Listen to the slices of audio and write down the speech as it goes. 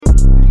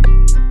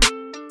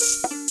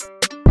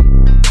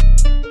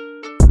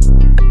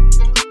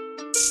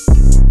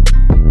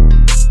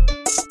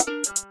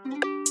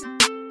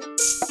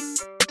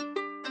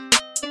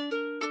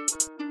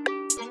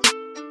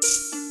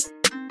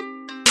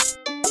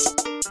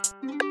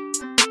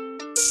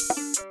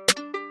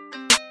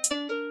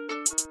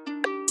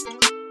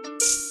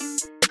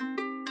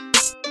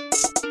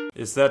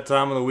It's that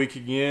time of the week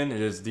again.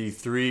 It is the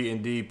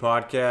 3&D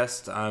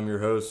podcast. I'm your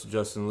host,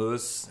 Justin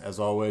Lewis. As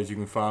always, you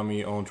can find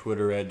me on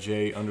Twitter at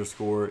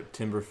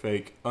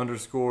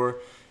J_Timberfake_.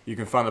 You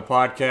can find the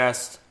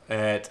podcast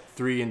at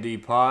 3&D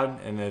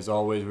Pod. And as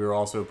always, we are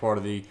also part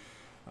of the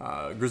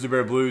Grizzly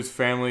Bear Blues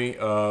family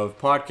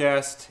of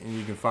podcasts. And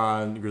you can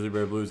find Grizzly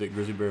Bear Blues at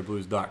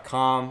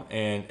grizzlybearblues.com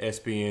and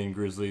SBN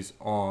Grizzlies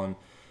on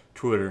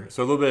Twitter.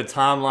 So a little bit of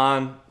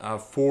timeline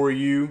for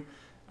you.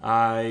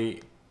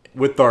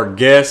 With our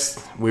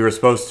guest, we were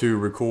supposed to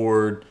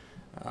record,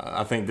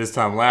 I think this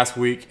time last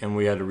week, and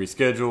we had to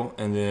reschedule.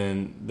 And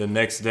then the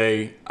next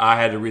day, I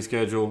had to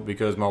reschedule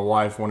because my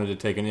wife wanted to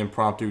take an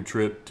impromptu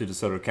trip to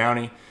DeSoto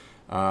County,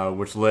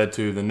 which led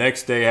to the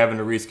next day having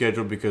to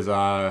reschedule because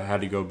I had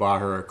to go buy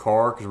her a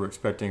car because we're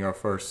expecting our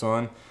first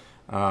son.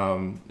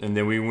 And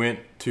then we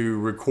went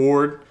to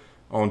record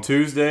on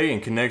Tuesday,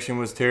 and connection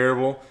was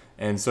terrible.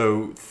 And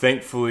so,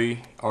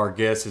 thankfully, our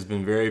guest has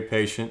been very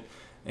patient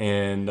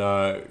and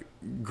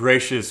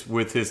gracious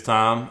with his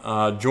time.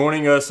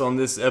 Joining us on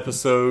this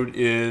episode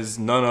is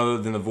none other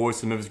than the voice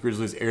of the Memphis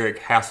Grizzlies, Eric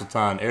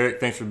Hasseltine.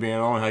 Eric, thanks for being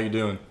on. How you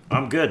doing?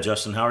 I'm good,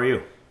 Justin. How are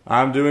you?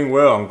 I'm doing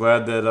well. I'm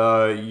glad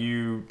that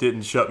you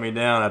didn't shut me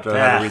down after I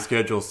had to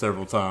reschedule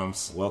several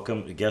times.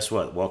 Welcome. Guess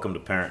what? Welcome to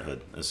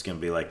parenthood. It's going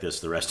to be like this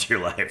the rest of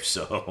your life,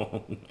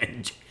 so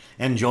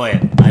enjoy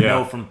it.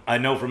 I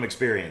know from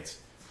experience.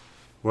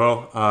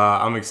 Well,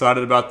 I'm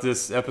excited about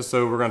this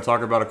episode. We're going to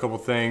talk about a couple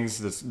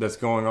things that's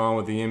going on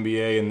with the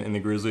NBA and the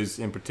Grizzlies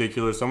in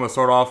particular. So I'm going to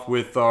start off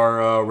with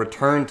our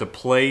return to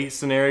play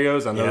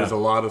scenarios. I know there's a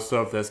lot of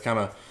stuff that's kind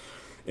of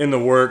in the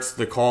works.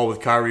 The call with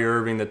Kyrie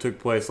Irving that took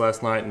place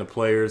last night and the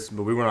players,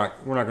 but we're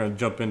not going to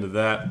jump into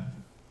that.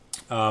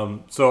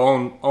 So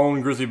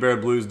on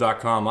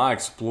grizzlybearblues.com, I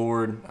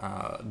explored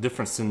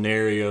different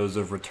scenarios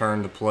of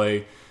return to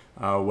play.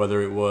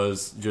 Whether it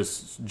was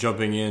just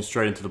jumping in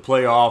straight into the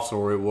playoffs,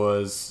 or it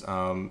was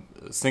a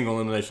single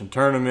elimination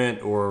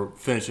tournament, or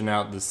finishing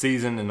out the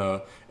season in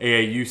a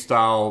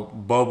AAU-style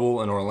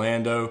bubble in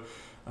Orlando.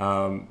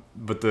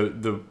 But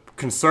the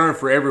concern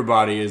for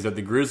everybody is that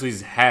the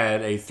Grizzlies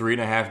had a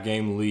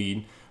 3.5-game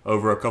lead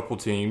over a couple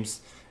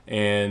teams,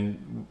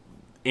 and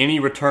any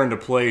return to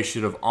play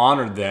should have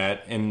honored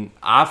that. And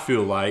I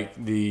feel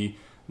like the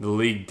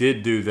league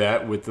did do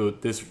that with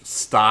this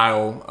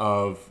style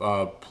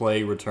of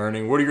play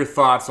returning. What are your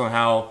thoughts on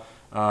how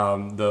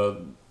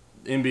the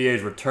NBA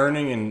is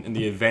returning and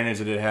the advantage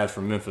that it has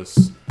for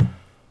Memphis?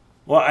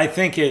 Well, I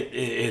think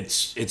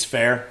it's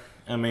fair.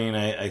 I mean,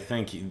 I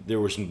think there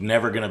was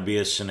never going to be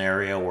a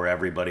scenario where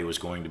everybody was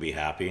going to be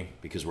happy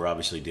because we're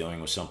obviously dealing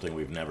with something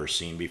we've never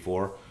seen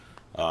before.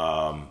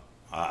 I'm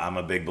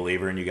a big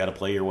believer in you got to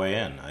play your way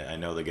in. I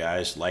know the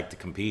guys like to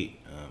compete.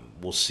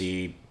 We'll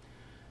see.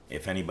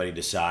 If anybody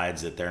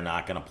decides that they're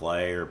not going to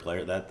play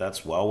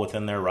that's well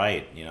within their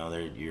right. You know,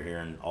 you're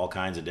hearing all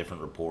kinds of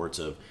different reports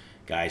of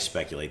guys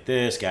speculate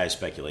this, guys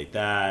speculate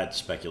that,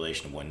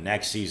 speculation of when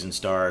next season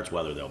starts,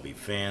 whether there'll be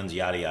fans,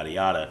 yada, yada,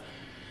 yada.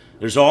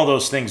 There's all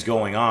those things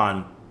going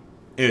on.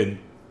 And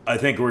I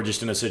think we're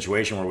just in a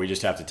situation where we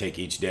just have to take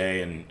each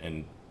day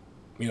and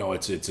you know,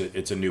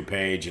 it's a new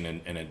page and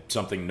it's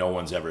something no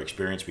one's ever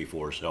experienced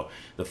before. So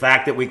the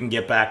fact that we can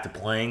get back to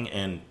playing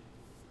and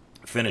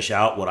finish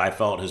out what I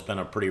felt has been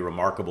a pretty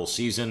remarkable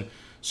season.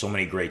 So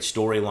many great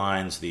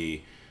storylines,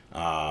 the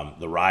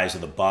rise of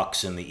the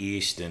Bucks in the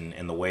East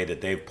and the way that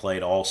they've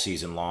played all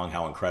season long,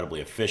 how incredibly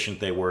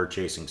efficient they were,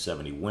 chasing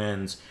 70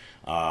 wins.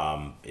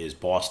 Is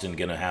Boston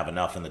going to have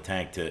enough in the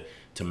tank to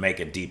make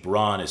a deep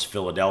run? Is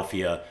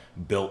Philadelphia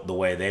built the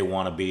way they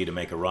want to be to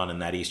make a run in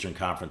that Eastern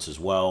Conference as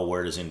well?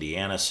 Where does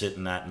Indiana sit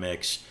in that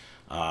mix?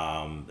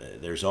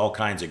 There's all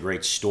kinds of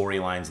great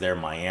storylines there.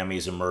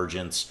 Miami's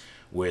emergence,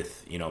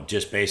 with, you know,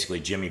 just basically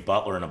Jimmy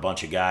Butler and a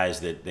bunch of guys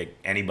that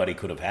anybody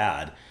could have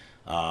had.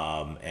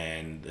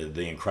 And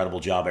the incredible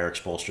job Eric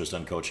Spoelstra's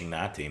done coaching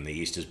that team. The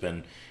East has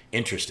been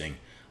interesting.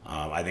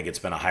 I think it's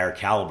been a higher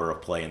caliber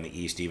of play in the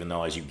East, even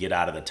though as you get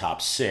out of the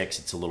top six,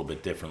 it's a little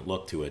bit different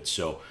look to it.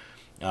 So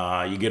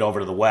you get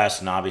over to the West,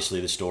 and obviously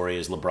the story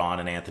is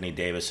LeBron and Anthony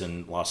Davis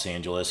in Los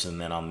Angeles.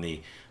 And then on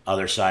the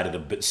other side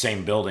of the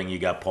same building, you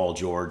got Paul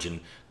George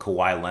and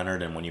Kawhi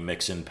Leonard. And when you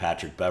mix in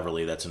Patrick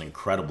Beverley, that's an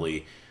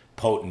incredibly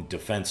potent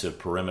defensive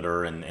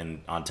perimeter,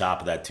 and on top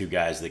of that, two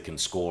guys that can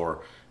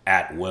score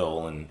at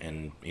will,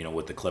 and you know,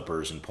 with the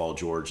Clippers and Paul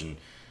George and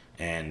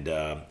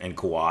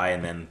Kawhi.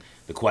 And then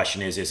the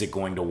question is it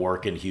going to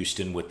work in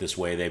Houston with this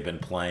way they've been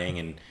playing?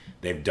 And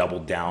they've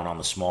doubled down on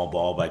the small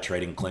ball by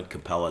trading Clint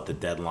Capella at the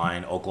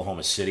deadline.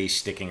 Oklahoma City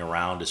sticking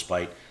around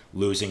despite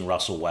losing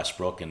Russell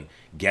Westbrook and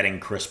getting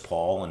Chris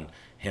Paul and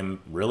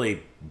him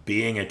really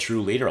being a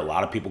true leader. A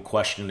lot of people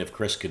questioned if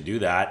Chris could do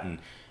that, and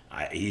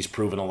he's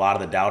proven a lot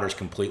of the doubters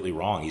completely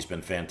wrong. He's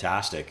been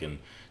fantastic. And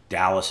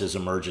Dallas's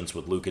emergence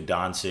with Luka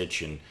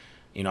Doncic, and,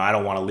 you know, I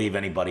don't want to leave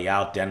anybody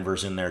out.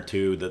 Denver's in there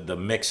too. The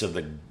mix of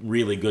the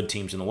really good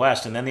teams in the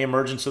West, and then the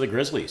emergence of the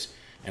Grizzlies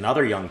and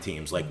other young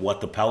teams, like what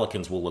the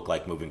Pelicans will look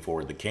like moving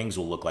forward, the Kings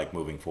will look like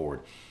moving forward.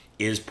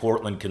 Is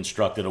Portland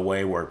constructed a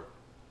way where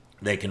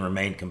they can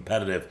remain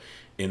competitive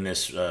in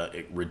this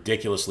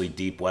ridiculously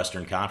deep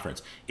Western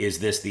Conference. Is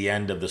this the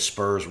end of the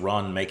Spurs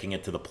run making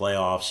it to the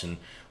playoffs, and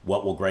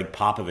what will Greg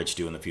Popovich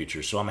do in the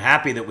future? So I'm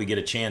happy that we get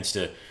a chance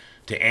to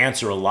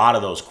answer a lot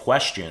of those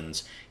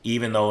questions,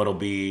 even though it'll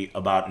be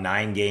about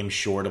 9 games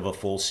short of a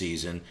full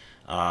season.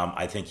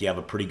 I think you have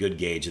a pretty good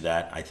gauge of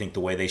that. I think the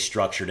way they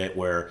structured it,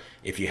 where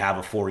if you have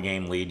a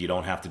 4-game lead, you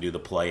don't have to do the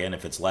play-in.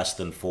 If it's less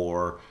than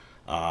 4,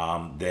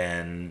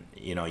 then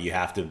you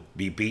have to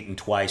be beaten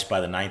twice by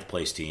the 9th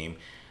place team.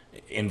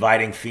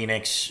 Inviting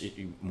Phoenix,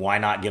 why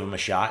not give them a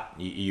shot?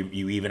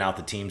 You even out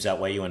the teams that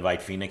way. You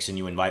invite Phoenix and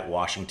you invite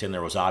Washington.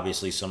 There was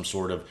obviously some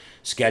sort of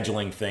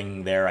scheduling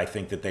thing there. I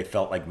think that they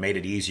felt like made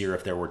it easier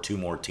if there were 2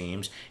 more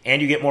teams.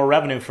 And you get more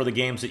revenue for the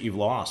games that you've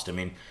lost. I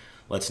mean,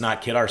 let's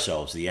not kid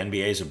ourselves. The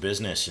NBA is a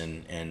business,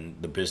 and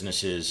the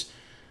business is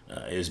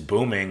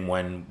booming.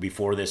 When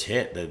before this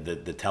hit,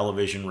 the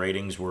television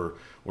ratings were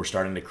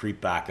starting to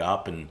creep back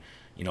up, and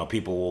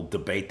people will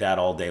debate that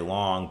all day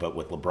long. But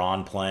with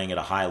LeBron playing at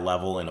a high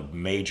level in a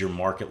major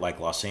market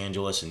like Los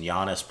Angeles, and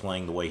Giannis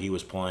playing the way he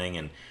was playing,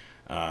 and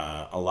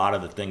a lot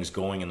of the things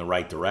going in the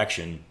right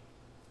direction,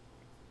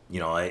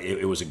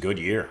 it was a good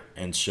year.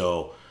 And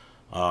so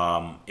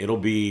it'll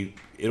be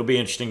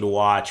interesting to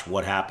watch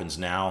what happens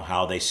now,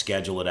 how they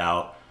schedule it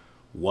out,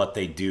 what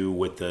they do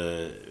with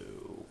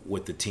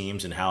the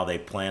teams, and how they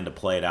plan to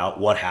play it out.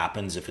 What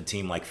happens if a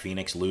team like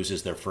Phoenix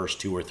loses their first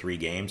 2 or 3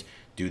 games?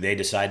 Do they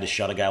decide to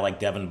shut a guy like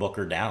Devin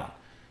Booker down,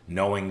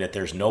 knowing that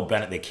there's no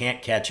benefit? They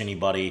can't catch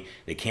anybody.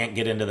 They can't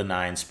get into the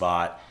 9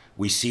 spot.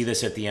 We see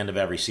this at the end of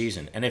every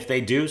season. And if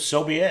they do,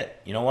 so be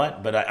it. You know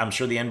what? But I'm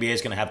sure the NBA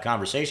is going to have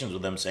conversations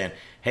with them saying,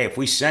 hey, if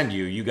we send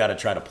you, you got to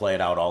try to play it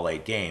out all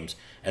 8 games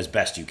as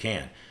best you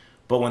can.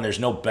 But when there's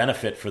no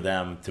benefit for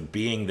them to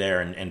being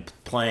there and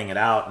playing it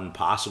out and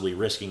possibly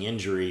risking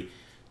injury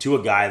to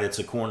a guy that's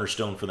a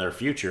cornerstone for their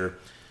future,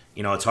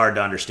 it's hard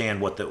to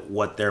understand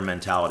what their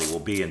mentality will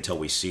be until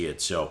we see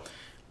it. So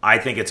I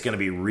think it's going to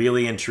be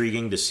really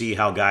intriguing to see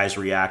how guys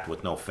react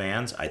with no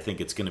fans. I think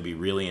it's going to be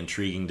really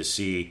intriguing to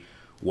see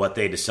what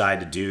they decide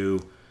to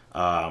do,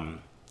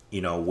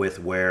 with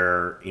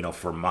where,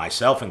 for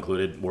myself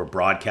included, where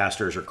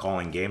broadcasters are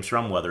calling games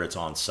from, whether it's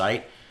on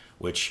site,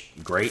 which,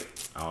 great,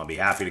 I'll be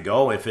happy to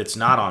go. If it's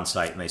not on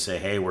site and they say,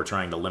 hey, we're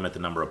trying to limit the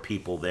number of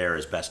people there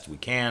as best we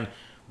can,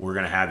 we're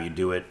going to have you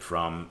do it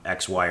from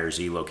X, Y, or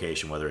Z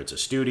location, whether it's a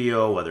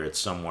studio, whether it's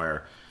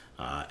somewhere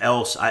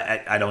else.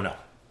 I don't know.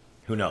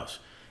 Who knows?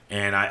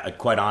 And I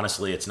quite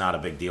honestly, it's not a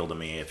big deal to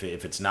me. If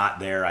it's not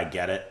there, I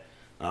get it.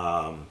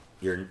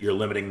 You're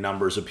limiting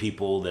numbers of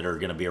people that are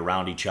going to be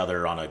around each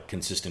other on a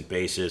consistent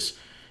basis.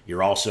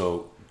 You're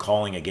also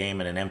calling a game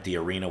in an empty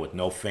arena with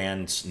no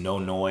fans, no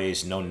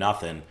noise, no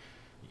nothing.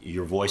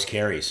 Your voice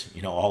carries.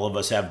 All of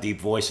us have deep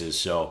voices,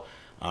 so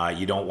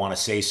you don't want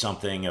to say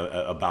something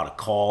about a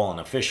call an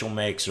official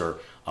makes or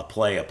a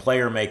play a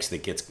player makes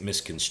that gets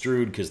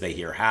misconstrued because they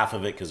hear half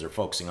of it because they're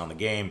focusing on the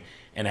game,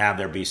 and have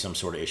there be some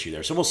sort of issue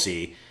there. So we'll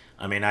see.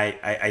 I mean,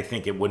 I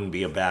think it wouldn't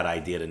be a bad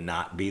idea to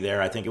not be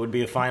there. I think it would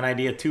be a fine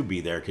idea to be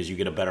there because you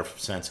get a better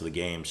sense of the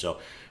game. So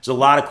there's a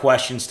lot of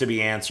questions to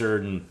be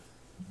answered, and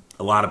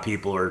a lot of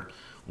people are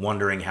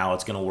wondering how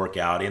it's going to work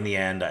out. In the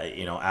end,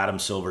 Adam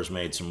Silver's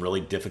made some really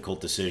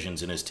difficult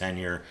decisions in his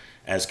tenure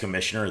as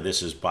commissioner.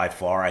 This is by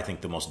far, I think,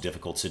 the most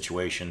difficult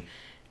situation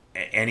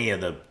any of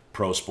the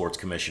pro sports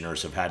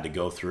commissioners have had to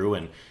go through.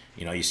 And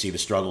you see the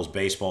struggles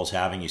baseball's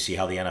having. You see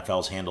how the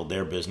NFL's handled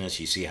their business.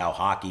 You see how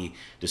hockey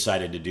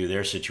decided to do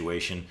their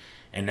situation.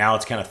 And now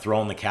it's kind of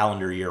thrown the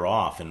calendar year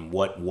off. And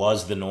what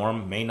was the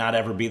norm may not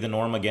ever be the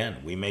norm again.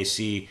 We may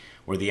see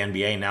where the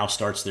NBA now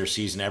starts their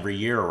season every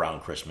year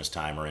around Christmas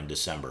time or in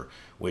December.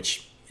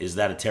 Which, is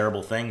that a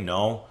terrible thing?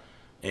 No.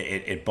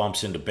 It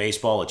bumps into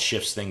baseball. It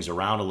shifts things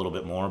around a little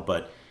bit more.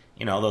 But,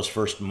 those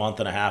first month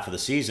and a half of the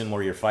season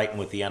where you're fighting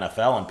with the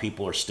NFL and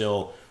people are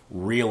still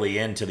really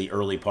into the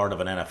early part of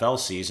an NFL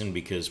season,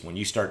 because when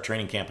you start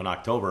training camp in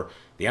October,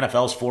 the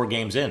NFL's 4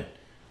 games in.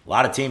 A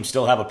lot of teams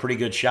still have a pretty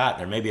good shot.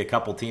 There may be a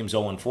couple teams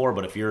 0-4,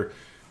 but if you're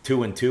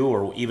 2-2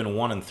 or even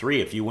 1-3,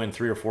 if you win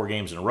 3 or 4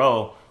 games in a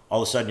row,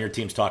 all of a sudden your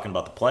team's talking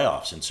about the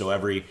playoffs. And so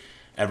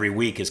every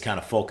week is kind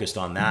of focused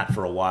on that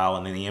for a while,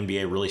 and then the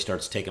NBA really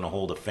starts taking a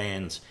hold of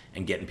fans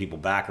and getting people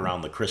back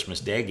around the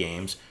Christmas Day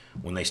games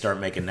when they start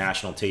making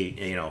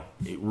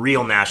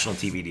real national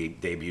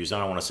TV debuts. I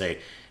don't want to say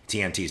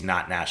TNT's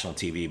not national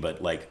TV,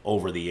 but like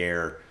over the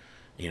air,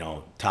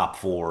 top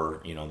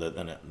 4,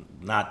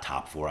 not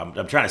top 4.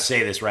 I'm trying to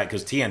say this right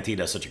because TNT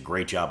does such a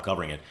great job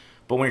covering it.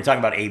 But when you're talking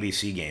about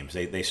ABC games,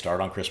 they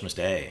start on Christmas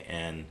Day,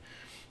 and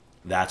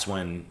that's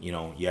when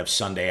you have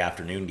Sunday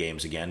afternoon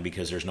games again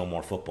because there's no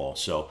more football.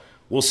 So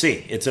we'll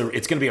see. It's going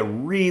to be a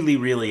really,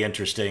 really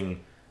interesting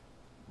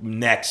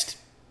next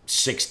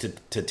 6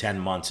 to 10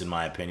 months, in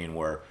my opinion,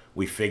 where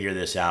we figure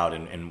this out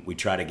and we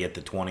try to get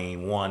the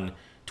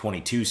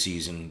 21-22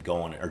 season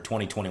going, or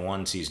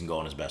 2021 season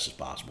going as best as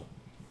possible.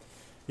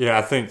 Yeah,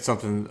 I think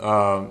something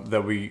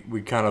that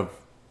we kind of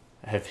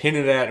have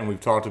hinted at and we've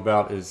talked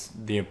about is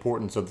the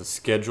importance of the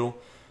schedule.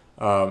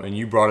 And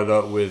you brought it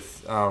up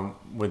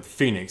with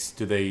Phoenix.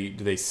 Do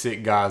they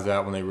sit guys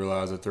out when they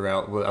realize that they're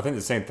out? Well, I think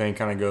the same thing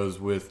kind of goes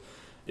with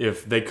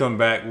if they come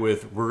back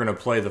with, we're going to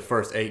play the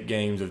first 8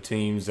 games of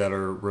teams that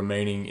are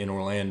remaining in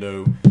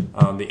Orlando.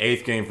 The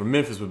 8th game for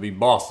Memphis would be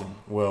Boston.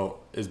 Well,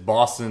 is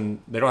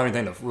Boston, they don't have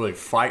anything to really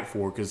fight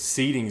for because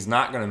seeding's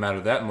not going to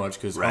matter that much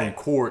because home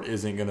court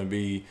isn't going to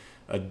be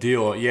a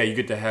deal. Yeah, you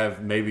get to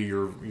have maybe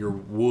your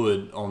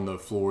wood on the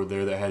floor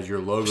there that has your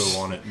logo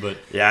on it. But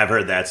yeah, I've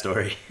heard that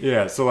story.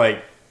 Yeah, so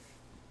like,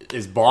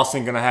 is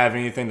Boston going to have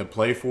anything to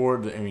play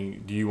for? I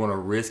mean, do you want to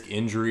risk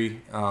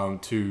injury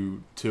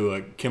to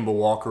a Kemba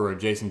Walker or a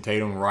Jason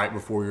Tatum right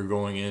before you're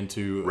going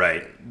into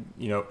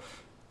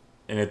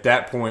And at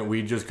that point,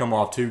 we just come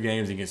off 2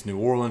 games against New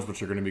Orleans,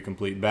 which are going to be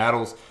complete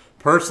battles.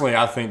 Personally,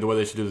 I think the way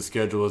they should do the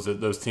schedule is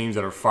that those teams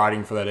that are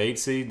fighting for that 8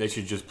 seed, they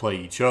should just play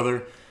each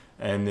other,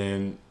 and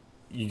then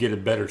you get a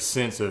better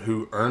sense of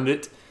who earned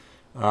it.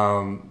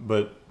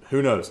 But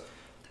who knows?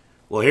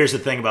 Well, here's the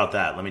thing about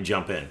that. Let me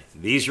jump in.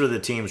 These are the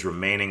teams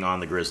remaining on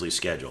the Grizzlies'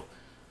 schedule.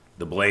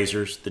 The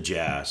Blazers, the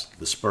Jazz,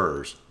 the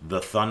Spurs, the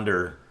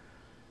Thunder,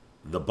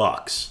 the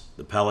Bucks,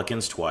 the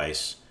Pelicans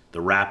twice, the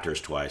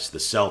Raptors twice, the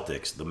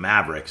Celtics, the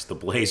Mavericks, the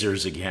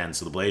Blazers again.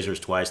 So the Blazers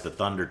twice, the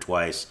Thunder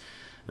twice,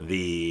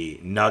 the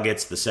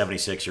Nuggets, the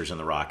 76ers, and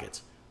the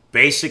Rockets.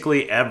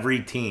 Basically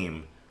every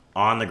team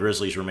on the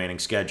Grizzlies' remaining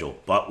schedule,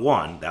 but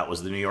one, that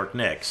was the New York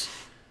Knicks,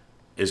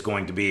 is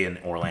going to be in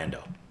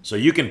Orlando. So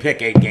you can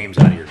pick 8 games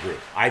out of your group.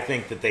 I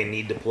think that they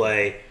need to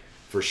play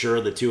for sure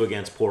the 2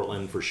 against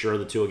Portland, for sure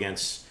the 2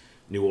 against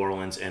New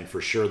Orleans, and for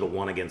sure the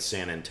 1 against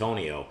San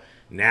Antonio.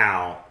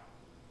 Now,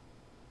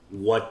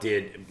 what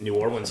did New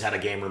Orleans had a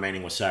game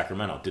remaining with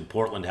Sacramento? Did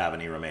Portland have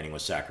any remaining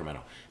with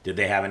Sacramento? Did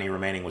they have any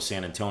remaining with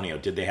San Antonio?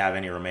 Did they have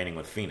any remaining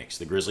with Phoenix?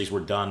 The Grizzlies were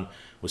done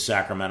with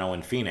Sacramento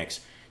and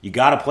Phoenix. You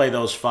got to play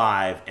those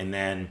 5, and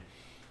then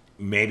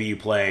maybe you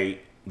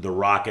play the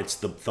Rockets,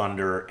 the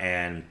Thunder,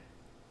 and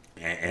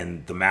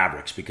the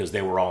Mavericks because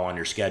they were all on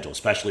your schedule,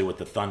 especially with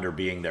the Thunder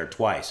being there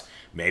twice.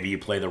 Maybe you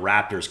play the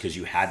Raptors because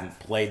you hadn't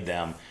played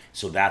them,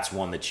 so that's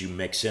one that you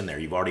mix in there.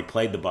 You've already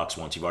played the Bucks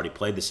once. You've already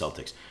played the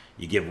Celtics.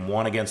 You give them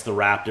 1 against the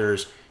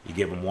Raptors. You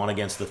give them 1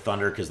 against the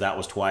Thunder because that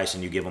was twice,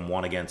 and you give them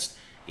 1 against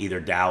either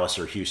Dallas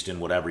or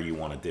Houston, whatever you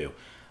want to do.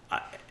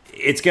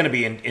 It's going to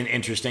be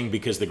interesting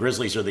because the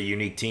Grizzlies are the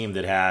unique team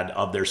that had,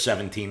 of their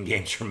 17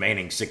 games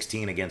remaining,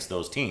 16 against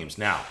those teams.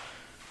 Now,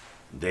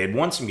 they had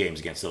won some games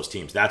against those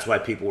teams. That's why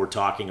people were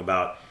talking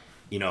about,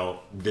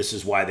 this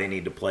is why they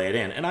need to play it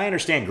in. And I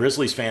understand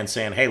Grizzlies fans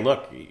saying, hey,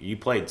 look, you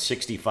played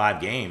 65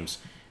 games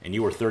and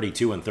you were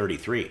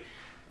 32-33.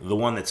 The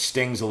one that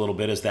stings a little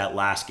bit is that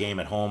last game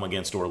at home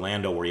against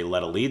Orlando where you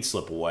let a lead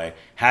slip away.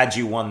 Had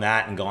you won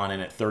that and gone in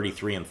at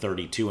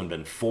 33-32 and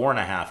been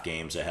 4.5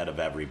 games ahead of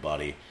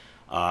everybody,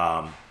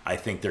 I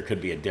think there could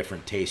be a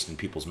different taste in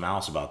people's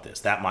mouths about this.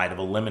 That might have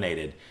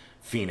eliminated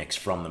Phoenix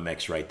from the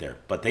mix right there.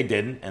 But they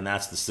didn't, and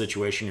that's the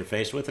situation you're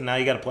faced with, and now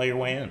you got to play your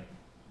way in.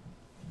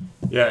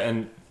 Yeah,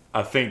 and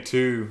I think,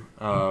 too,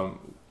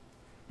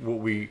 what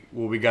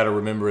we got to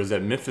remember is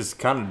that Memphis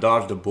kind of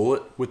dodged a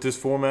bullet with this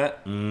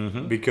format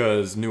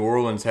because New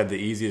Orleans had the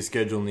easiest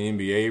schedule in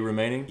the NBA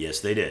remaining.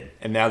 Yes, they did.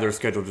 And now their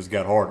schedule just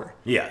got harder.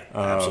 Yeah,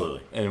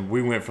 absolutely. And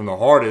we went from the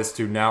hardest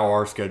to now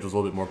our schedule's a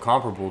little bit more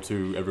comparable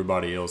to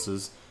everybody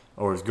else's,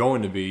 or is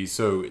going to be.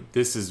 So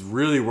this has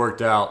really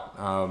worked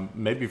out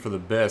maybe for the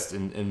best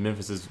in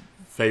Memphis's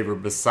favor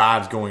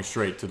besides going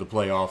straight to the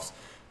playoffs.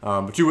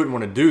 But you wouldn't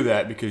want to do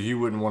that because you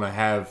wouldn't want to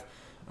have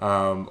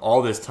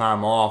all this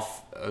time off,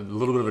 a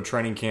little bit of a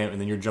training camp, and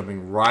then you're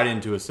jumping right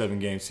into a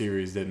 7-game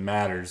series that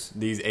matters.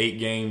 These 8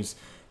 games,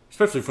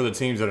 especially for the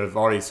teams that have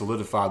already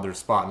solidified their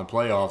spot in the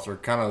playoffs, are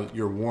kind of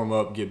your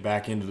warm-up, get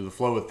back into the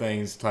flow of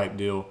things type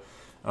deal.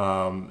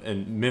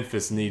 And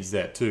Memphis needs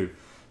that too.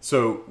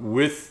 So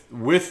with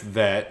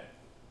that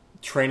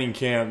training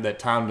camp, that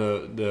time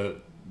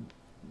to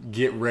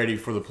get ready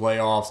for the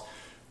playoffs,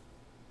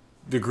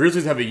 the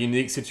Grizzlies have a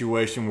unique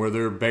situation where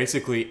they're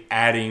basically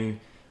adding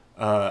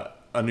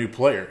a new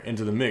player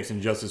into the mix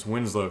in Justise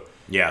Winslow.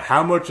 Yeah.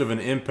 How much of an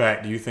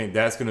impact do you think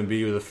that's going to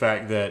be with the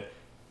fact that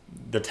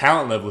the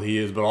talent level he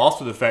is, but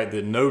also the fact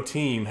that no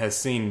team has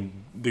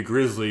seen the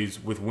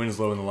Grizzlies with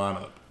Winslow in the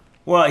lineup?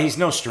 Well, he's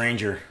no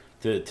stranger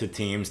to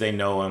teams. They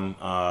know him.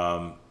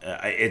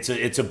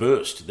 It's a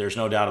boost. There's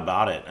no doubt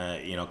about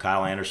it.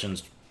 Kyle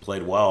Anderson's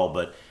played well,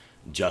 but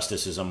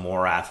Justise is a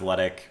more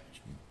athletic,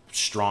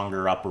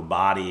 stronger upper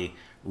body,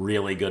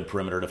 really good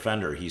perimeter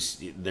defender.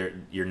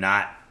 You're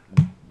not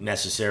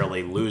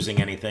necessarily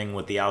losing anything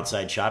with the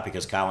outside shot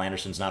because Kyle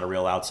Anderson's not a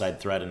real outside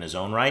threat in his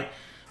own right,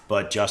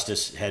 but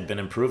Justise had been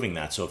improving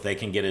that. So if they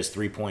can get his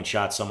 3-point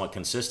shot somewhat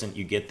consistent,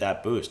 you get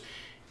that boost.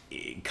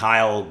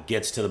 Kyle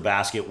gets to the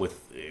basket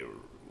with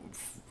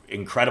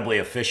incredibly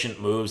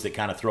efficient moves that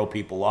kind of throw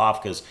people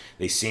off because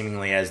they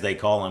seemingly, as they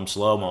call him,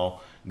 slow-mo,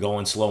 go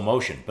in slow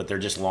motion, but they're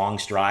just long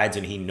strides,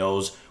 and he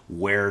knows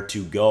where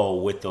to go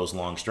with those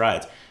long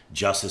strides.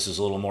 Justise is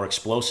a little more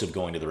explosive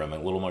going to the rim, a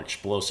little more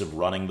explosive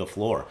running the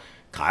floor.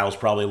 Kyle's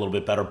probably a little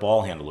bit better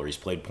ball handler. He's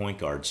played point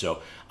guard.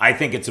 So I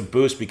think it's a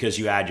boost because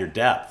you add your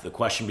depth. The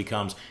question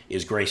becomes,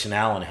 is Grayson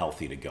Allen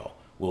healthy to go?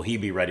 Will he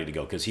be ready to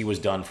go? Because he was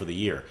done for the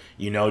year.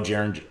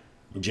 Jaren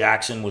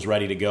Jackson was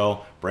ready to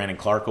go. Brandon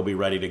Clark will be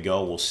ready to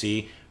go. We'll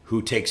see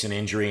who takes an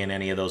injury in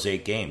any of those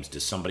 8 games.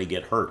 Does somebody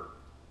get hurt?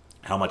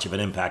 How much of an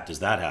impact does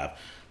that have?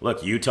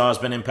 Look, Utah's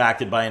been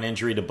impacted by an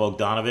injury to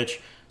Bogdanovich.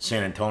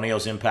 San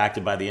Antonio's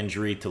impacted by the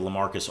injury to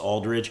LaMarcus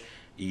Aldridge.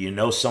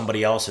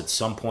 Somebody else at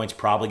some point's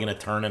probably going to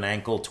turn an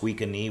ankle, tweak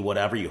a knee,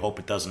 whatever. You hope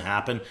it doesn't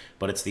happen,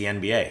 but it's the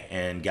NBA,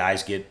 and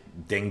guys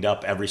get dinged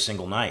up every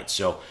single night.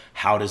 So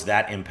how does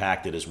that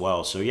impact it as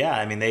well? So, yeah,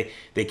 I mean,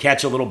 they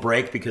catch a little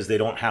break because they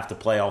don't have to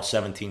play all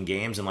 17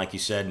 games. And like you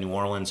said, New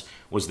Orleans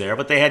was there,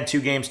 but they had 2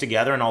 games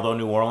together, and although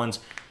New Orleans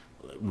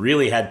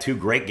really had 2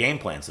 great game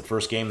plans. The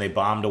first game, they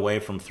bombed away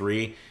from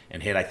 3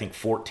 and hit, I think,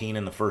 14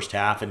 in the first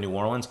half in New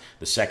Orleans.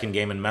 The second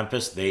game in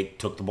Memphis, they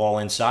took the ball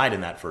inside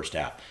in that first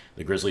half.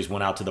 The Grizzlies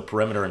went out to the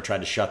perimeter and tried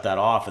to shut that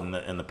off, and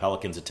the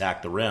Pelicans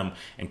attacked the rim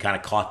and kind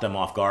of caught them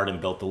off guard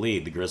and built the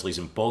lead. The Grizzlies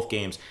in both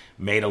games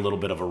made a little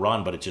bit of a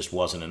run, but it just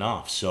wasn't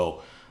enough.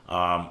 So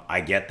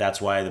I get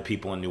that's why the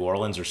people in New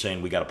Orleans are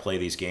saying we got to play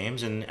these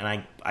games, and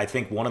I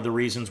think one of the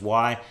reasons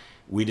why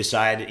we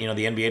decided,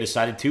 the NBA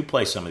decided to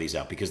play some of these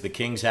out because the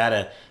Kings had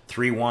a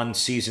 3-1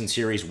 season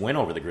series win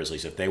over the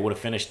Grizzlies. If they would have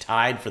finished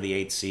tied for the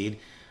 8th seed,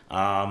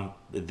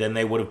 then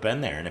they would have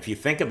been there. And if you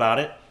think about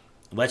it,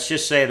 let's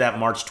just say that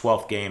March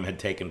 12th game had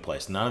taken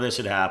place. None of this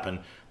had happened.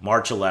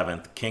 March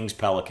 11th,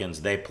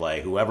 Kings-Pelicans, they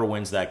play. Whoever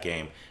wins that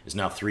game is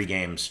now 3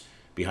 games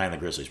behind the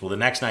Grizzlies. Well, the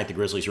next night, the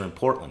Grizzlies are in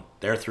Portland.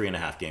 They're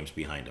 3.5 games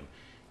behind them.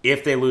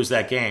 If they lose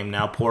that game,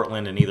 now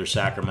Portland and either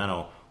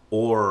Sacramento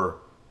or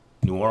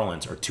New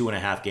Orleans are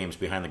 2.5 games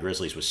behind the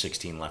Grizzlies with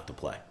 16 left to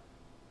play.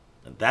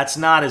 That's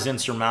not as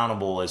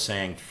insurmountable as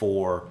saying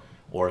 4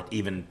 or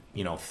even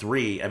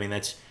 3. I mean,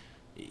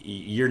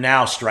 you're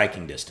now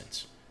striking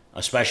distance,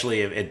 especially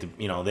if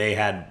they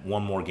had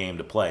one more game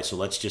to play. So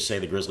let's just say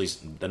the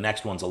Grizzlies, the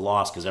next one's a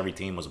loss because every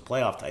team was a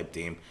playoff type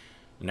team.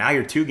 Now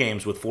you're 2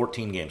 games with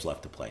 14 games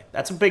left to play.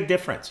 That's a big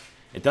difference.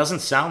 It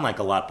doesn't sound like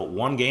a lot, but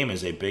 1 game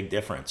is a big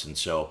difference, and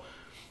so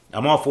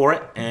I'm all for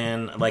it,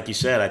 and like you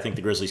said, I think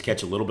the Grizzlies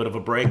catch a little bit of a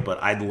break,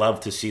 but I'd love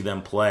to see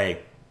them play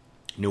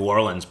New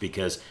Orleans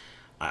because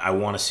I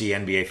want to see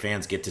NBA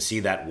fans get to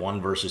see that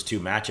 1 versus 2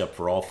 matchup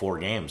for all 4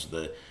 games.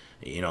 The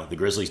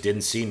Grizzlies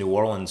didn't see New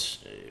Orleans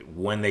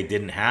when they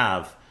didn't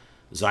have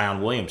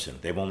Zion Williamson.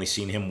 They've only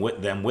seen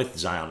them with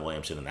Zion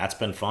Williamson, and that's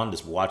been fun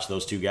to watch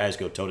those 2 guys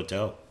go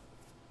toe-to-toe.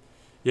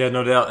 Yeah,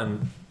 no doubt,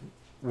 and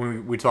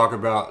when we talk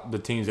about the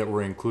teams that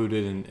were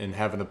included and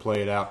having to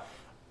play it out,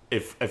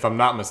 If I'm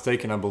not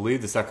mistaken, I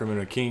believe the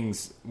Sacramento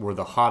Kings were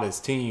the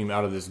hottest team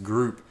out of this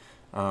group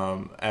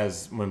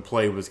as when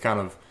play was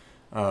kind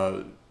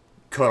of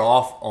cut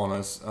off on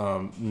us.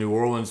 New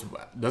Orleans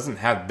doesn't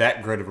have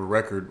that great of a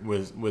record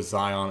with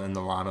Zion in the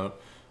lineup.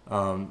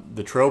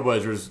 The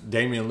Trailblazers,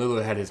 Damian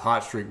Lillard had his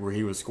hot streak where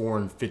he was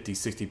scoring 50,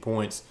 60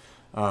 points,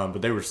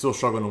 but they were still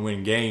struggling to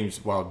win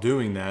games while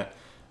doing that.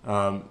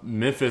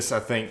 Memphis, I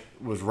think,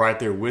 was right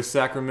there with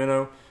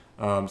Sacramento.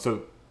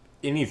 So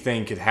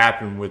anything could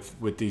happen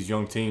with these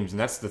young teams, and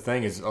that's the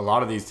thing is a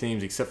lot of these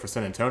teams, except for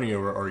San Antonio,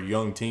 are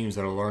young teams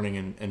that are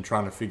learning and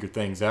trying to figure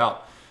things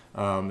out.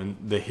 And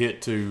the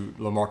hit to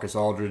LaMarcus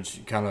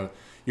Aldridge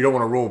you don't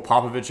want to rule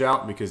Popovich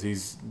out because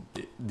he's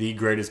the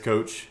greatest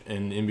coach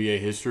in NBA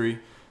history,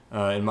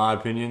 in my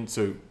opinion.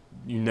 So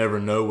you never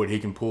know what he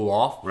can pull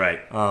off. Right.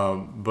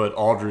 But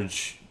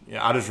Aldridge,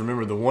 I just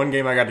remember the one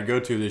game I got to go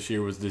to this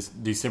year was this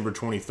December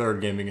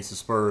 23rd game against the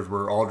Spurs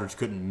where Aldridge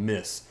couldn't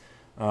miss.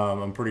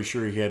 I'm pretty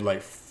sure he had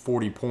like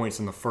 40 points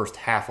in the first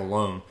half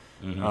alone.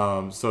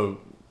 Mm-hmm.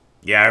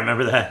 Yeah, I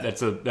remember that.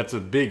 That's a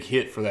big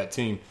hit for that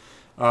team.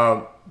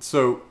 Let's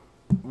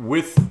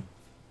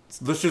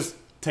just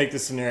take the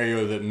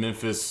scenario that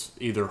Memphis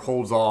either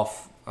holds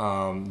off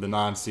the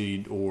 9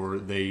 seed or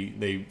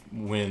they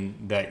win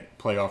that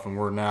playoff, and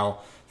we're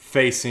now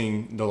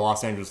facing the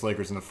Los Angeles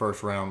Lakers in the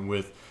first round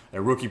with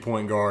a rookie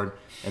point guard,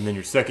 and then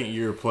your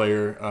second-year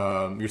player,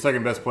 your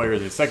second-best player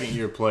is a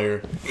second-year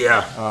player.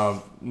 Yeah.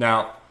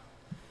 Now,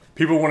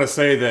 people want to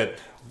say that,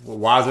 well,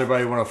 why does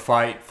everybody want to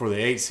fight for the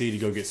 8th seed to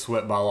go get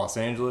swept by Los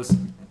Angeles?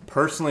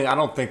 Personally, I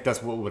don't think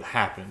that's what would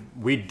happen.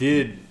 We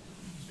did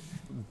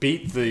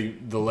beat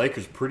the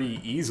Lakers pretty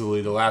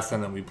easily the last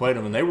time that we played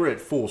them, and they were at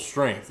full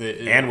strength.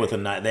 And with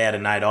they had a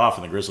night off,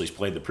 and the Grizzlies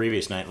played the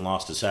previous night and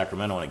lost to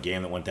Sacramento in a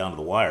game that went down to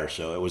the wire.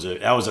 So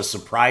that was a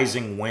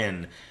surprising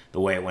win the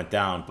way it went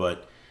down.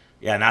 But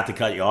yeah, not to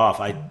cut you off,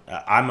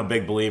 I'm a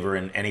big believer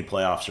in any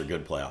playoffs are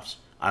good playoffs.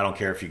 I don't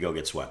care if you go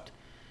get swept.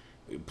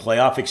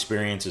 Playoff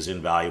experience is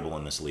invaluable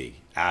in this league.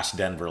 Ask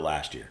Denver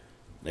last year.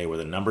 They were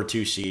the number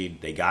 2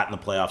 seed. They got in the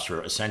playoffs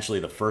for essentially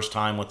the first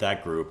time with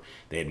that group.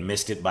 They had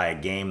missed it by a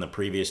game the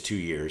previous 2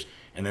 years,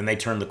 and then they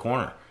turned the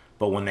corner.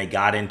 But when they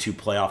got into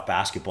playoff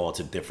basketball, it's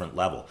a different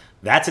level.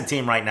 That's a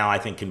team right now I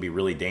think can be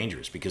really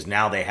dangerous because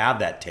now they have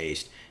that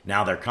taste.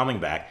 Now they're coming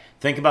back.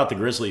 Think about the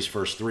Grizzlies'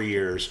 first 3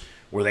 years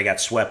where they got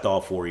swept all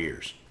 4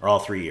 years, or all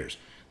 3 years.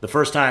 The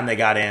first time they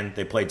got in,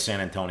 they played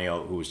San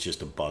Antonio, who was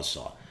just a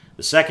buzzsaw.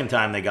 The second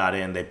time they got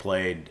in, they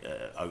played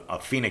a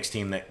Phoenix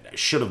team that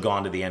should have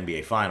gone to the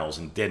NBA Finals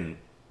and didn't.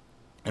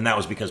 And that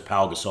was because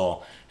Pau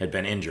Gasol had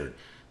been injured.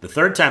 The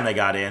third time they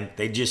got in,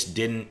 they just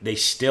didn't. They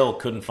still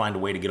couldn't find a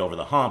way to get over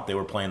the hump. They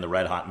were playing the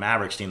Red Hot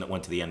Mavericks team that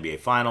went to the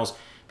NBA Finals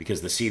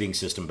because the seeding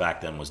system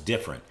back then was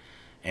different.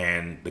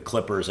 And the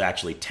Clippers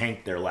actually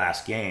tanked their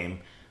last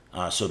game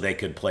so they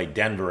could play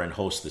Denver and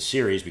host the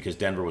series because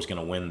Denver was going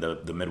to win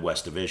the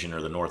Midwest Division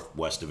or the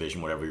Northwest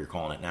Division, whatever you're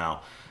calling it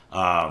now.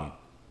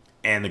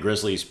 And the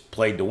Grizzlies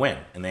played to win,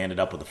 and they ended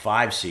up with a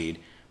 5 seed.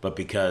 But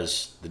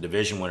because the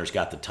division winners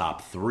got the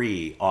top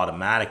 3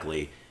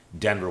 automatically,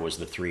 Denver was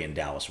the 3 and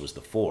Dallas was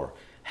the 4.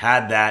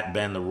 Had that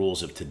been the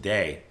rules of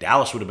today,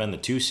 Dallas would have been the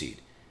 2 seed,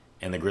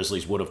 and the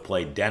Grizzlies would have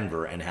played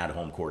Denver and had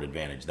home court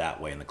advantage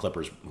that way. And the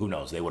Clippers, who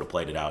knows, they would have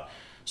played it out.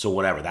 So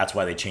whatever, that's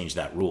why they changed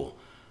that rule.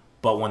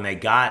 But when they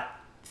got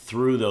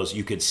through those,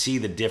 you could see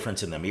the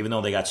difference in them. Even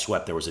though they got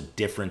swept, there was a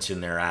difference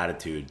in their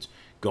attitudes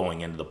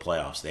going into the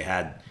playoffs. They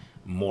had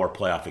more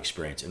playoff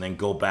experience. And then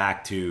go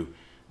back to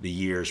the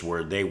years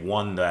where they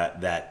won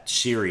that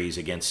series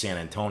against San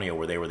Antonio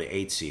where they were the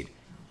 8th seed.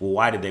 Well,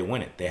 why did they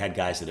win it? They had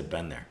guys that had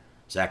been there.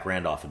 Zach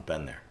Randolph had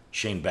been there.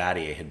 Shane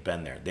Battier had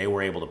been there. They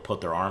were able to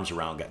put their arms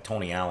around.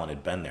 Tony Allen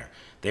had been there.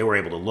 They were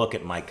able to look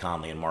at Mike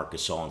Conley and Marc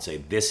Gasol and say,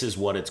 this is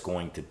what it's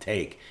going to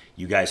take.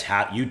 You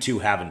two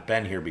haven't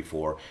been here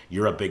before.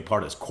 You're a big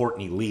part of this.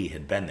 Courtney Lee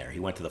had been there. He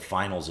went to the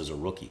finals as a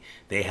rookie.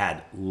 They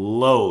had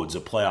loads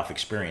of playoff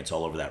experience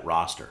all over that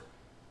roster.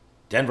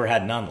 Denver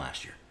had none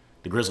last year.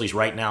 The Grizzlies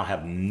right now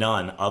have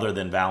none other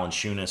than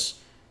Valanciunas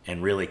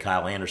and really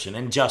Kyle Anderson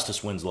and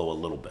Justise Winslow a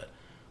little bit.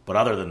 But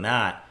other than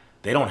that,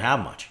 they don't have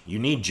much. You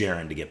need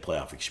Jaren to get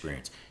playoff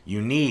experience.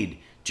 You need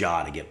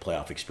Ja to get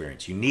playoff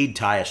experience. You need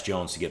Tyus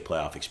Jones to get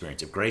playoff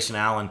experience. If Grayson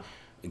Allen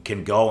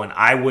can go, and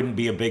I wouldn't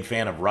be a big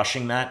fan of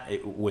rushing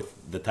that with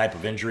the type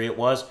of injury it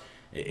was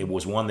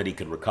one that he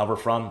could recover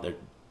from.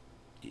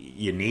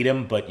 You need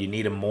him, but you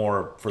need him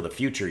more for the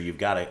future. You've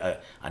got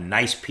a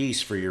nice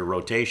piece for your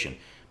rotation.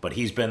 But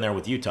he's been there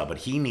with Utah, but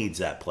he needs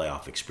that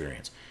playoff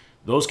experience.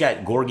 Those guys,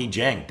 Gorgie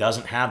Jang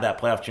doesn't have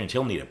that playoff experience.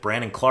 He'll need it.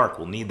 Brandon Clark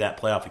will need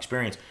that playoff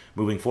experience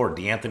moving forward.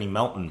 DeAnthony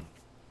Melton,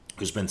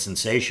 who's been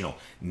sensational,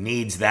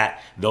 needs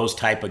those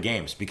type of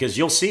games because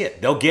you'll see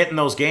it. They'll get in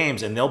those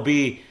games, and there'll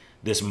be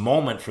this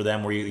moment for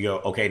them where you go,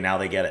 okay, now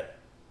they get it.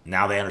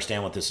 Now they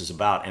understand what this is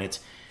about. And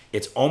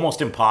it's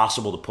almost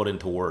impossible to put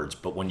into words,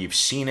 but when you've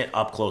seen it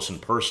up close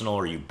and personal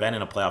or you've been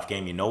in a playoff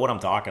game, you know what I'm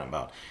talking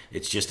about.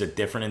 It's just a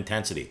different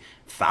intensity.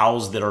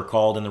 Fouls that are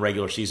called in the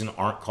regular season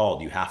aren't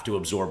called. You have to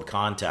absorb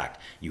contact.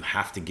 You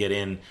have to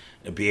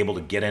be able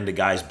to get into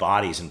guys'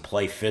 bodies and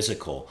play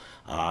physical.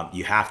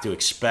 You have to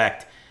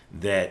expect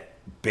that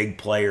big time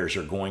players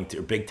are going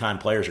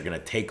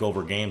to take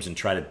over games and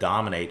try to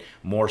dominate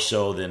more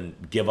so than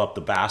give up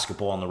the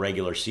basketball in the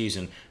regular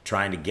season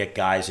trying to get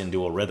guys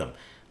into a rhythm.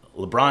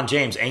 LeBron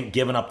James ain't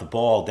giving up the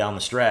ball down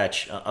the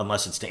stretch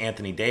unless it's to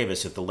Anthony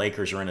Davis if the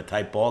Lakers are in a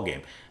tight ball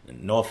game.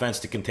 No offense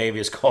to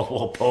Kentavious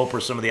Caldwell-Pope or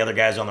some of the other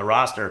guys on the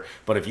roster,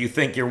 but if you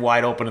think you're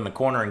wide open in the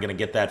corner and going to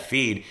get that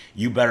feed,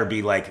 you better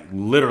be like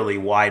literally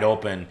wide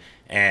open,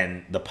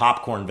 and the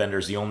popcorn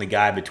vendor's the only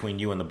guy between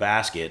you and the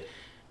basket,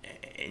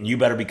 and you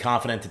better be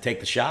confident to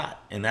take the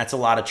shot. And that's a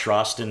lot of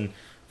trust and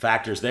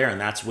factors there,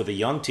 and that's with a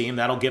young team.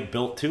 That'll get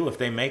built too if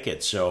they make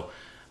it. So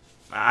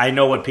I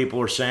know what people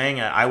are saying.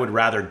 I would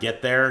rather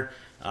get there.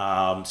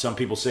 Some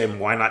people say,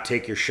 why not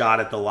take your shot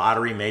at the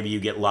lottery? Maybe you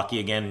get lucky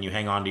again and you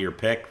hang on to your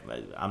pick.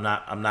 I'm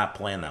not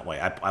playing that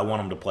way. I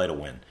want them to play to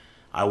win.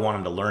 I want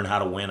them to learn how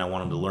to win. I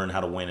want them to learn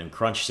how to win in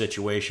crunch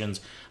situations.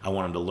 I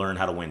want them to learn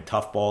how to win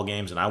tough ball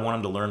games. And I want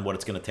them to learn what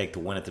it's going to take to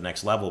win at the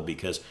next level,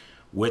 because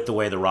with the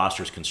way the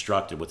roster is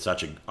constructed, with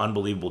such an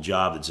unbelievable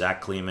job that Zach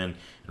Kleeman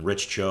and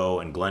Rich Cho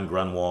and Glenn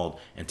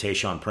Grunwald and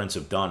Tayshaun Prince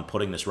have done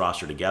putting this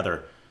roster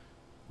together,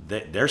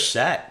 they're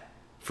set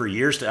for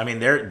years.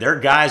 Their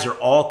guys are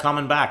all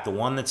coming back. The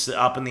one that's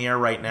up in the air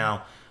right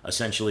now,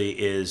 essentially,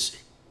 is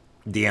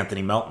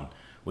DeAnthony Melton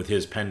with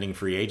his pending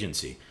free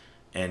agency.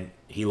 And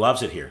he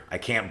loves it here. I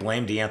can't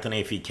blame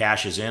DeAnthony if he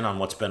cashes in on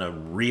what's been a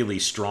really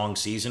strong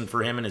season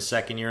for him in his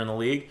second year in the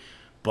league.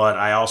 But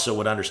I also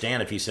would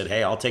understand if he said,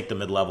 hey, I'll take the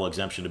mid-level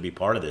exemption to be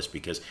part of this,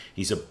 because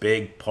he's a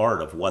big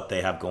part of what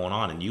they have going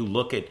on. And you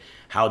look at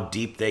how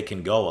deep they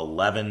can go,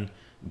 11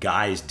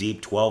 guys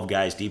deep, 12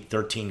 guys deep,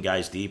 13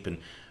 guys deep, and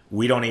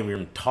we don't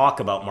even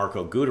talk about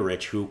Marko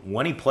Guduric, who,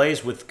 when he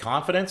plays with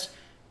confidence,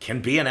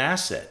 can be an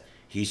asset.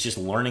 He's just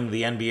learning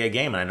the NBA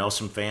game, and I know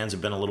some fans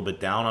have been a little bit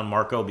down on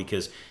Marko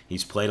because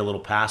he's played a little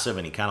passive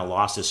and he kind of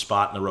lost his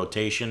spot in the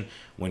rotation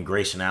when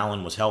Grayson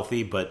Allen was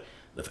healthy,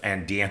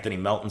 and DeAnthony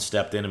Melton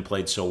stepped in and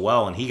played so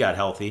well, and he got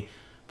healthy.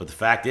 But the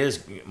fact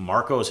is,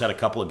 Marko has had a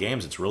couple of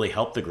games that's really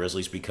helped the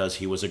Grizzlies because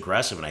he was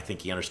aggressive, and I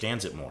think he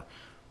understands it more.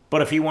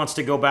 But if he wants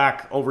to go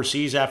back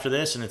overseas after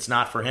this and it's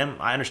not for him,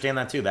 I understand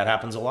that too. That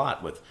happens a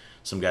lot with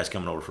some guys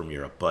coming over from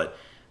Europe. But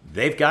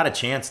they've got a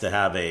chance to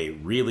have a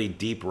really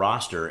deep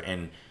roster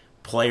and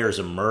players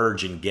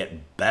emerge and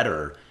get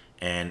better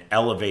and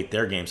elevate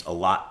their games a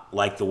lot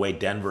like the way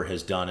Denver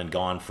has done and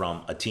gone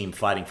from a team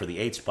fighting for the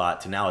 8th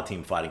spot to now a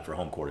team fighting for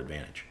home court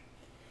advantage.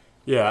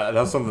 Yeah,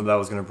 that's something that I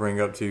was going to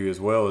bring up to you as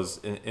well. Is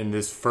in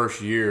this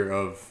first year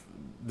of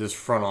this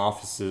front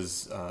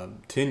office's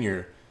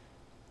tenure,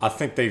 I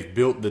think they've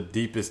built the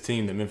deepest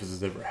team that Memphis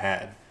has ever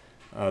had.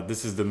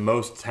 This is the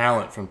most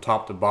talent from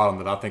top to bottom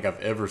that I think I've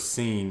ever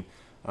seen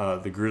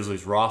the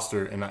Grizzlies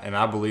roster, and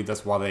I believe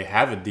that's why they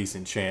have a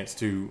decent chance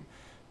to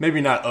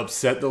maybe not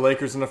upset the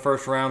Lakers in the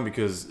first round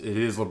because it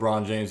is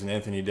LeBron James and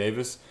Anthony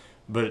Davis,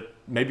 but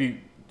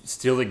maybe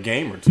steal a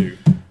game or two.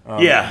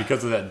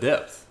 Because of that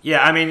depth.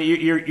 Yeah, I mean,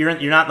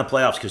 you're not in the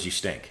playoffs because you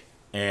stink.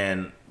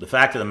 And the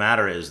fact of the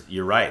matter is,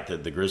 you're right.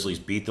 The Grizzlies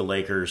beat the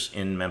Lakers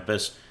in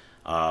Memphis.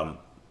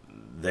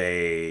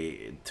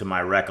 They, to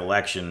my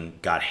recollection,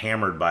 got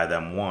hammered by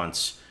them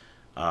once.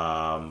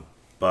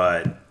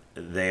 But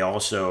they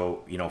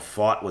also,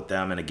 fought with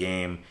them in a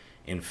game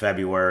in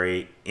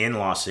February in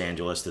Los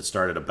Angeles that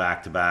started a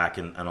back-to-back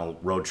and a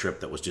road trip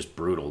that was just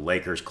brutal.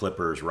 Lakers,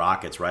 Clippers,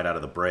 Rockets right out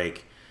of the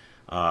break.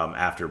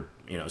 After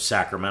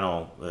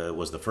Sacramento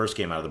was the first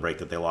game out of the break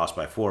that they lost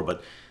by 4,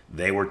 but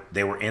they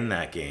were in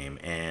that game,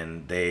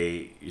 and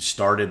they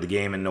started the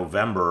game in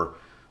November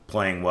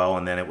playing well,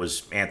 and then it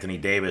was Anthony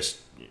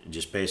Davis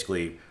just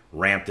basically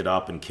ramped it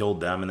up and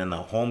killed them, and then the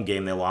home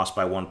game they lost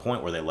by 1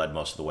 point where they led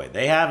most of the way.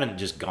 They haven't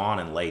just gone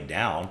and laid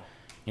down.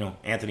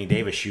 Anthony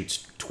Davis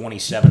shoots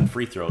 27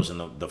 free throws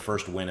in the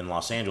first win in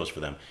Los Angeles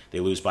for them. They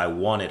lose by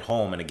 1 at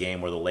home in a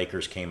game where the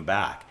Lakers came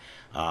back.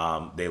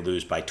 They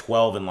lose by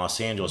 12 in Los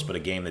Angeles, but a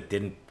game that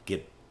didn't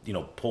get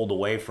pulled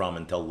away from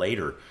until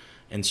later.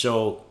 And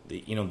so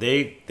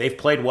they've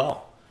played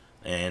well,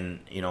 and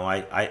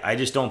I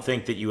just don't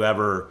think that you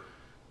ever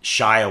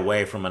shy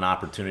away from an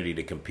opportunity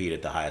to compete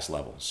at the highest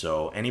level.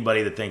 So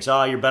anybody that thinks,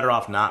 oh, you're better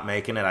off not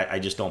making it, I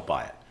just don't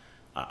buy it.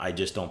 I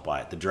just don't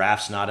buy it. The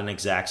draft's not an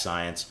exact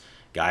science.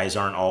 Guys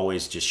aren't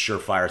always just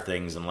surefire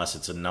things unless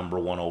it's a number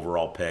 1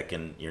 overall pick,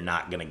 and you're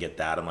not going to get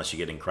that unless you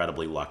get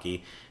incredibly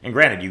lucky. And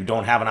granted, you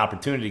don't have an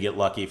opportunity to get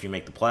lucky if you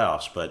make the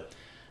playoffs, but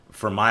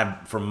for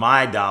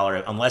my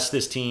dollar, unless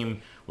this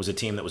team was a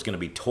team that was going to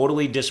be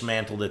totally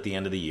dismantled at the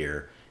end of the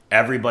year,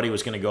 everybody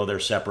was going to go their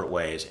separate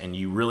ways, and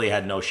you really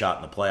had no shot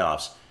in the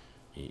playoffs,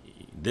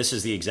 this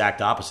is the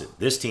exact opposite.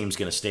 This team's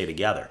going to stay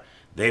together.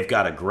 They've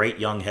got a great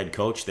young head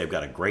coach. They've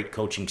got a great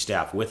coaching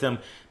staff with him.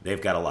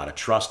 They've got a lot of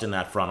trust in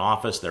that front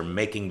office. They're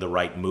making the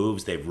right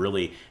moves. They've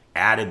really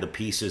added the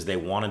pieces they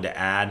wanted to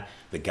add.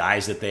 The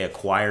guys that they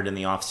acquired in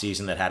the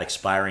offseason that had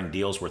expiring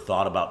deals were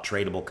thought about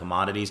tradable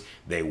commodities.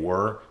 They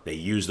were. They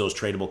used those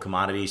tradable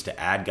commodities to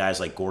add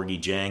guys like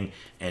Gorgui Dieng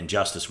and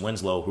Justise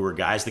Winslow, who are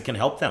guys that can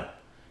help them.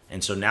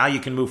 And so now you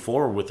can move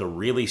forward with a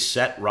really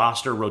set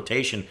roster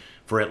rotation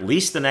for at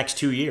least the next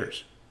 2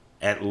 years.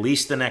 At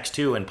least the next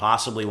 2 and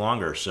possibly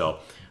longer. So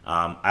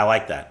I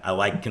like that. I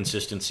like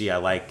consistency. I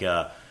like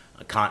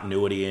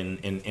continuity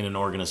in an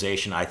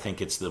organization. I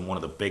think it's one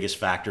of the biggest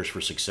factors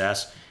for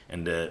success.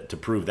 And to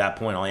prove that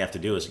point, all you have to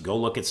do is go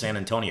look at San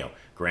Antonio.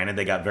 Granted,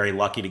 they got very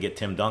lucky to get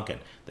Tim Duncan.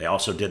 They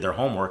also did their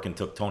homework and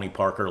took Tony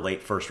Parker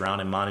late first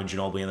round and Manu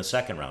Ginobili in the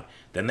second round.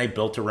 Then they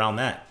built around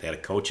that. They had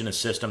a coach and a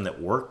system that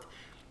worked.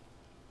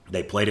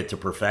 They played it to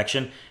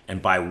perfection.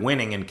 And by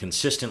winning and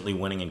consistently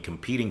winning and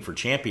competing for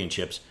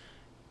championships,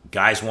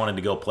 guys wanted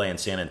to go play in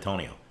San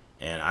Antonio.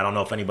 And I don't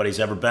know if anybody's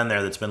ever been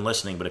there that's been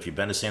listening, but if you've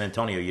been to San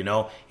Antonio, you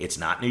know it's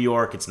not New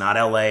York, it's not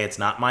LA, it's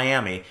not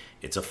Miami.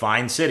 It's a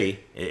fine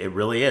city. It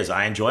really is.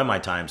 I enjoy my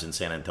times in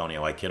San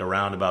Antonio. I kid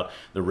around about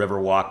the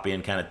Riverwalk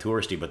being kind of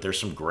touristy, but there's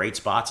some great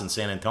spots in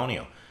San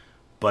Antonio.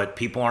 But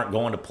people aren't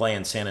going to play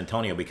in San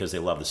Antonio because they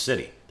love the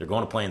city. They're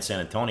going to play in San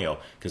Antonio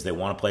because they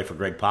want to play for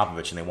Greg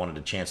Popovich and they wanted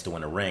a chance to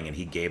win a ring, and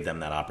he gave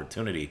them that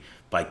opportunity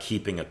by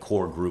keeping a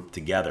core group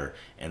together.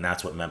 And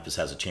that's what Memphis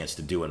has a chance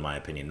to do, in my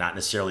opinion. Not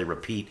necessarily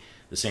repeat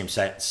the same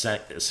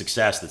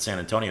success that San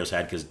Antonio's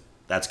had, because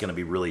that's going to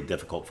be really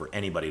difficult for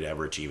anybody to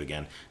ever achieve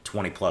again.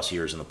 20-plus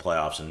years in the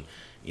playoffs and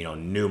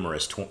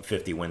numerous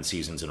 50-win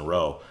seasons in a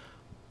row.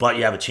 But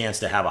you have a chance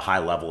to have a high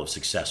level of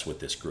success with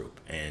this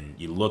group. And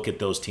you look at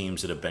those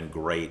teams that have been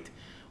great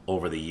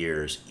over the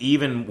years,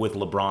 even with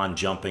LeBron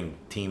jumping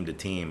team to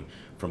team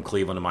from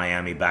Cleveland to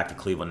Miami, back to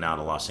Cleveland, now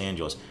to Los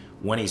Angeles.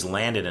 When he's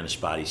landed in a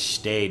spot, he's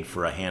stayed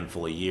for a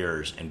handful of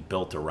years and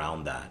built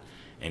around that.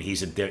 And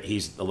he's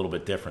a little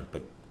bit different.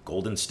 But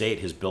Golden State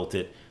has built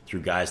it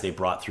through guys they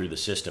brought through the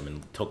system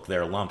and took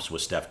their lumps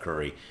with Steph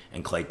Curry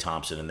and Klay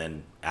Thompson, and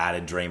then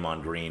added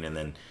Draymond Green, and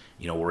then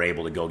were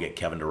able to go get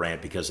Kevin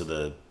Durant because of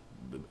the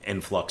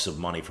influx of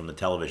money from the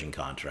television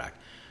contract.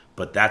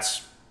 But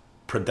that's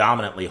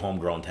predominantly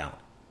homegrown talent.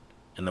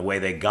 And the way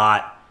they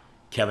got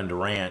Kevin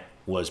Durant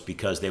was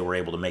because they were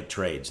able to make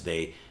trades.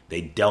 They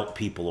dealt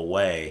people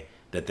away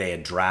that they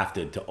had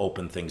drafted to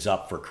open things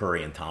up for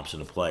Curry and Thompson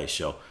to play.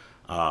 So,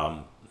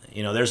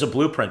 there's a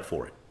blueprint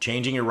for it.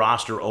 Changing your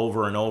roster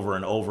over and over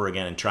and over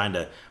again and trying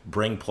to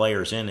bring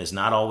players in is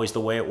not always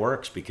the way it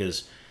works,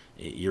 because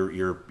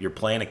you're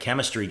playing a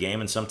chemistry game,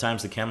 and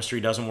sometimes the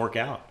chemistry doesn't work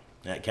out.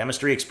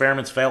 Chemistry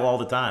experiments fail all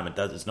the time.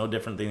 It's no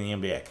different than the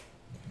NBA.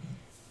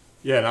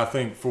 Yeah, and I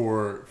think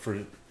for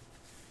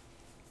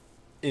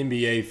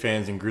NBA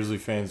fans and Grizzly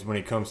fans, when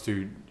it comes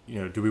to,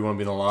 do we want to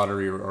be in the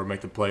lottery or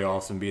make the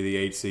playoffs and be the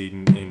 8th seed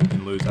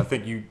and lose? I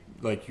think you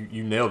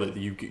nailed it.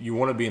 You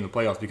want to be in the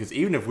playoffs because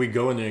even if we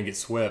go in there and get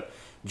swept,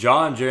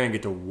 John and Jaren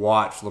get to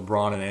watch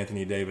LeBron and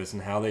Anthony Davis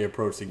and how they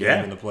approach the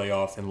game in the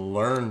playoffs and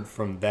learn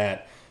from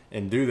that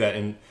and do that.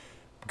 And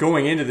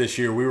going into this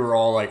year, we were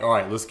all like, all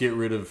right, let's get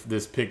rid of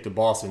this pick to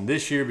Boston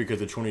this year because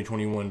the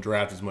 2021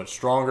 draft is much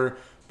stronger.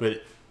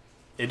 But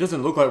it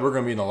doesn't look like we're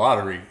going to be in the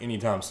lottery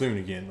anytime soon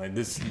again. Like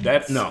that's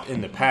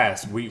in the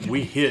past.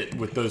 We hit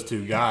with those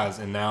two guys,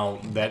 and now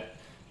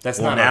that's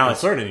not a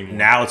concern anymore.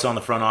 Now it's on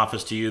the front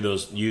office to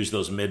use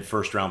those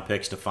mid-first round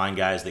picks to find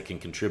guys that can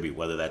contribute,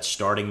 whether that's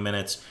starting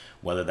minutes,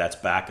 whether that's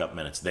backup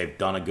minutes. They've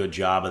done a good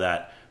job of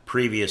that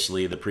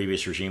previously, the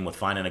previous regime, with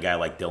finding a guy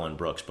like Dylan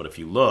Brooks. But if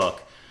you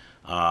look,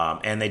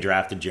 and they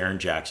drafted Jaren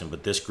Jackson,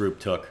 but this group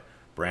took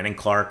Brandon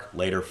Clark,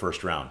 later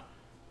first round.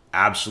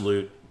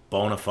 Absolute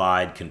bona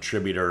fide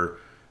contributor,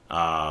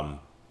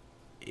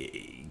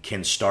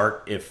 can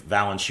start if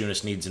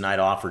Valanciunas needs a night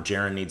off or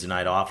Jaren needs a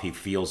night off. He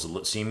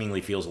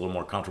seemingly feels a little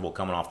more comfortable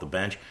coming off the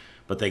bench,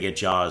 but they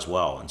get Ja as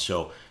well. And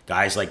so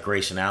guys like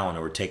Grayson Allen,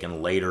 who were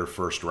taken later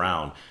first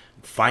round,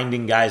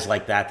 finding guys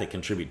like that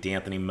contribute.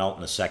 D'Anthony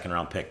Melton, a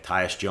second-round pick.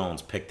 Tyus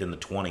Jones, picked in the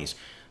 20s.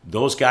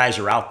 Those guys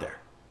are out there.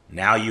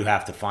 Now you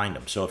have to find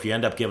them. So if you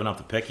end up giving up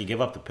the pick, you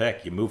give up the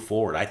pick. You move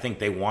forward. I think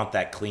they want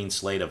that clean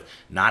slate of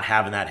not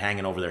having that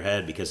hanging over their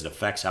head because it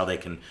affects how they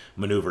can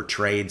maneuver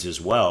trades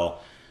as well.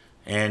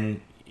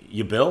 And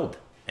you build,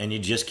 and you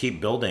just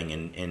keep building.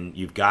 And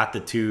you've got the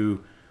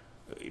two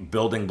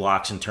building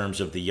blocks in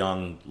terms of the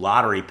young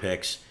lottery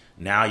picks.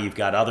 Now you've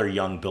got other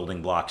young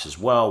building blocks as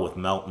well with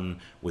Melton,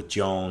 with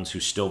Jones,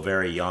 who's still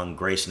very young,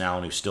 Grayson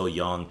Allen, who's still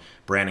young,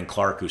 Brandon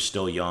Clark, who's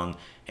still young,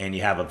 and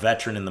you have a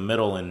veteran in the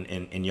middle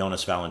in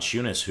Jonas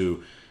Valanciunas,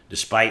 who,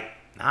 despite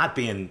not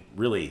being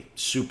really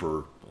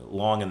super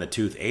long in the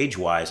tooth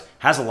age-wise,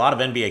 has a lot of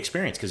NBA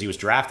experience because he was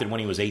drafted when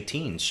he was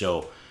 18.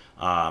 So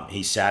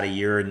he sat a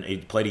year and he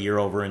played a year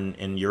over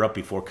in Europe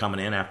before coming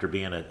in after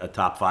being a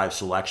top 5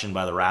 selection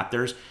by the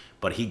Raptors,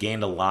 but he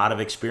gained a lot of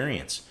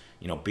experience,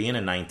 being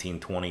a 19,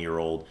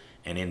 20-year-old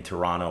and in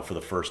Toronto for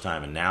the first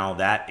time. And now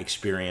that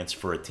experience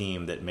for a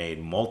team that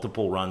made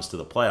multiple runs to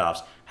the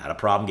playoffs, had a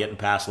problem getting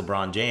past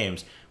LeBron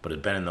James, but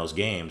had been in those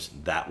games,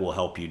 that will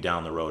help you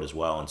down the road as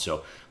well. And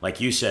so,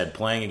 like you said,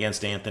 playing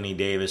against Anthony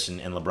Davis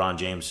and LeBron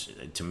James,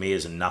 to me,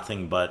 is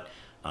nothing but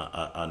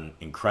an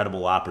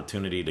incredible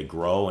opportunity to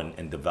grow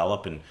and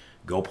develop and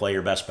go play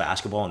your best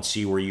basketball and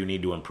see where you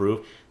need to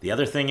improve. The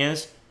other thing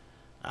is,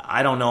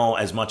 I don't know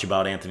as much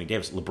about Anthony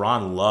Davis.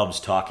 LeBron loves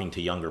talking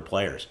to younger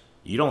players.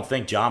 You don't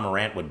think Ja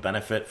Morant would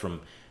benefit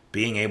from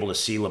being able to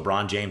see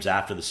LeBron James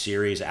after the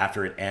series,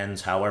 after it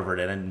ends, however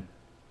it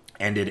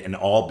ended, and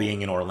all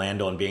being in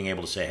Orlando and being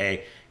able to say,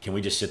 hey, can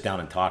we just sit down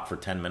and talk for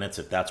 10 minutes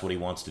if that's what he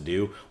wants to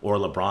do? Or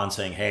LeBron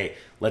saying, hey,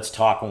 let's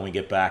talk when we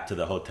get back to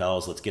the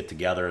hotels. Let's get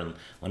together and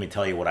let me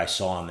tell you what I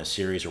saw in this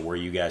series or where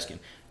you guys can.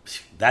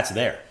 That's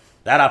there.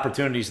 That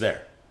opportunity's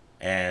there.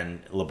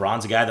 And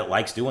LeBron's a guy that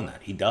likes doing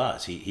that. He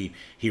does. He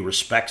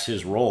respects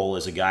his role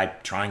as a guy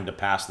trying to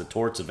pass the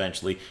torch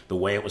eventually the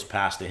way it was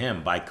passed to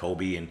him by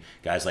Kobe and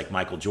guys like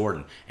Michael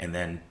Jordan. And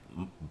then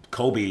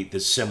Kobe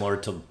is similar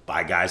to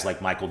by guys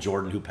like Michael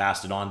Jordan who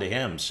passed it on to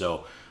him.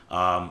 So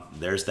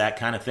there's that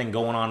kind of thing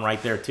going on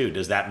right there too.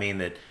 Does that mean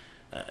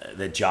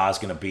that Ja's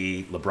going to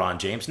be LeBron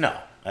James? No,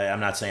 I'm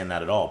not saying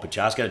that at all. But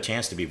Ja's got a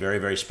chance to be very,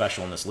 very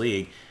special in this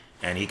league.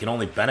 And he can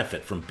only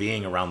benefit from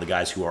being around the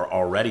guys who are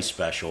already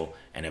special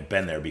and have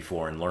been there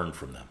before and learned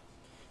from them.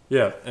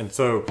 Yeah, and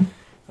so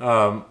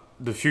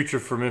the future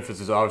for Memphis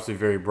is obviously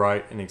very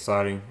bright and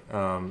exciting.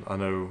 I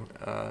know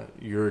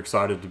you're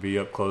excited to be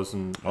up close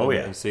and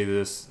see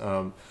this.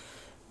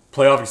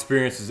 Playoff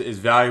experience is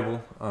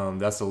valuable.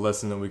 That's a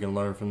lesson that we can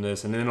learn from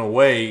this. And in a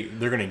way,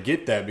 they're going to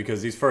get that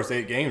because these first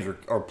 8 games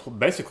are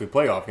basically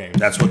playoff games.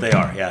 That's what they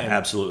are,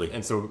 absolutely.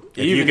 And so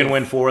if you can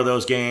win 4 of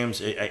those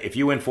games, if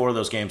you win 4 of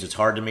those games, it's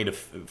hard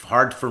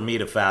for me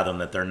to fathom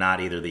that they're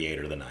not either the 8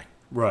 or the 9.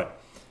 Right.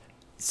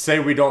 Say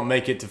we don't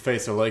make it to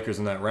face the Lakers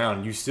in that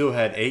round, you still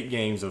had 8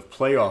 games of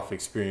playoff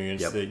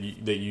experience that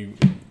you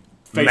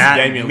faced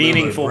Damian Lillard,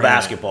 meaningful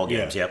basketball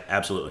games. Yeah. Yep,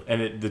 absolutely.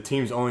 And the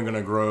team's only going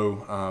to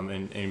grow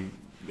and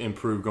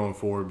improve going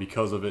forward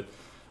because of it.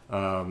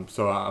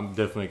 So I'm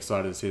definitely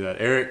excited to see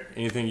that. Eric,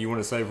 anything you want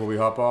to say before we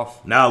hop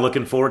off? No,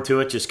 looking forward to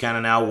it. Just kind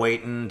of now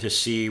waiting to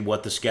see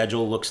what the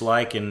schedule looks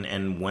like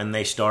and when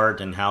they start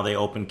and how they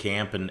open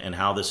camp and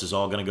how this is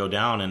all going to go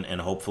down.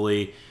 And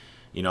hopefully,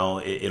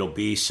 it'll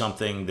be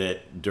something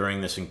that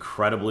during this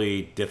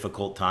incredibly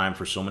difficult time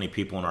for so many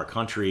people in our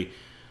country,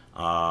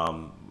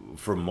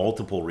 for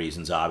multiple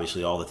reasons,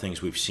 obviously, all the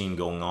things we've seen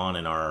going on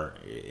in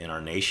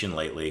our nation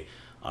lately,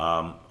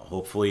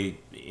 hopefully,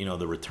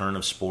 the return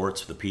of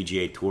sports, the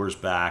PGA Tour's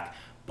back,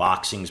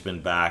 boxing's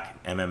been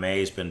back,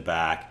 MMA's been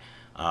back.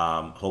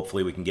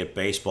 Hopefully we can get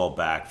baseball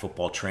back.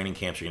 Football training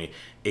camps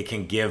it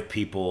can give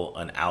people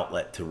an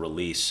outlet to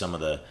release some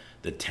of the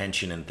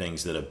tension and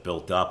things that have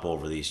built up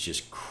over these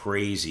just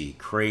crazy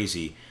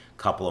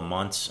couple of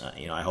months.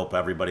 I hope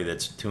everybody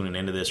that's tuning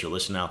into this or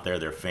listening out there,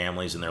 their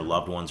families and their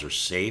loved ones are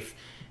safe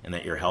and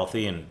that you're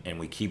healthy, and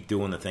we keep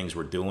doing the things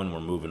we're doing. We're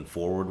moving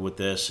forward with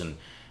this, and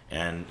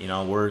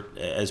we're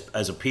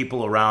as a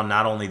people around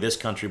not only this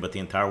country but the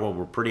entire world,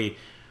 we're pretty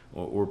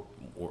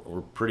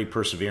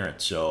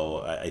perseverant.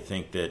 So I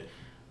think that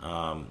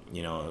we're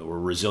a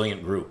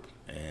resilient group,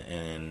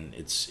 and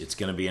it's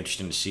going to be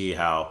interesting to see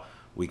how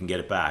we can get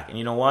it back. And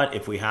you know what?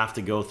 If we have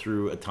to go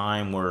through a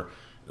time where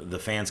the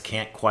fans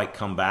can't quite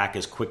come back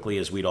as quickly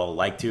as we'd all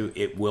like to,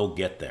 it will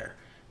get there.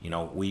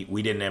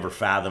 We didn't ever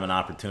fathom an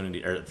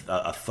opportunity or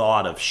a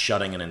thought of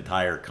shutting an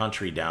entire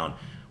country down.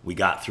 We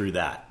got through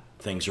that.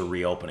 Things are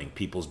reopening.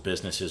 People's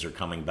businesses are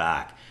coming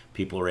back.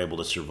 People are able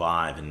to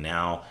survive. And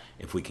now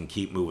if we can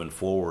keep moving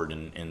forward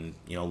and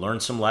learn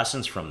some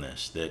lessons from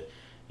this, that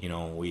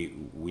we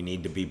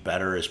need to be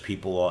better as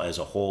people as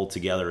a whole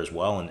together as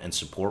well, and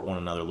support one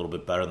another a little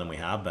bit better than we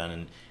have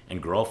been,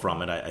 and grow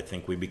from it, I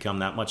think we become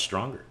that much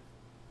stronger.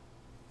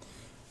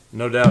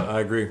 No doubt,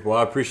 I agree. Well,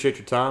 I appreciate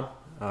your time.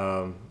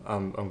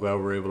 I'm glad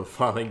we're able to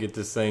finally get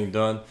this thing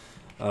done.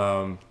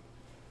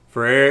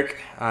 For Eric,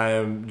 I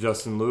am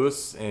Justin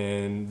Lewis,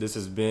 and this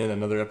has been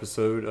another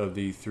episode of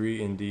the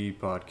 3ND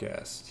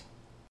podcast.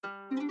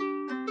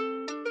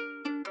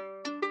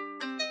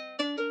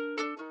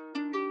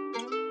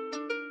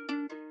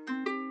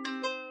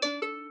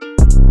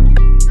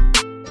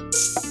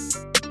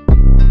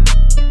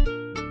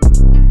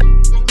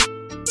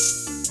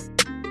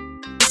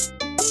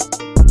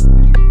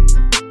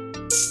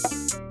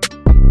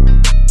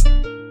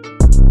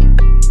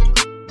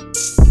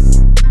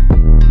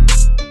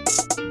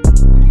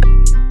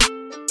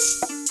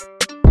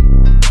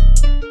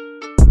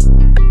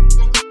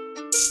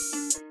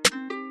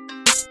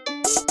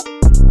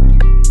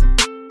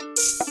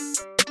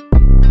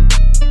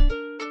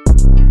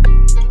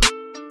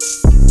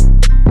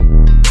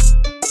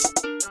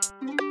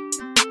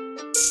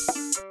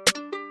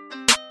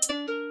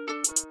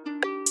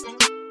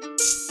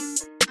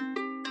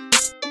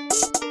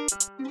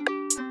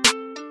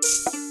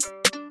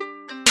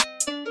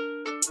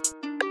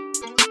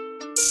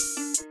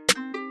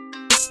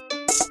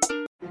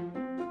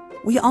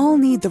 We all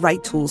need the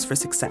right tools for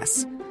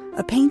success.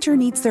 A painter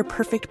needs their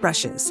perfect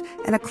brushes,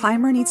 and a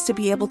climber needs to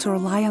be able to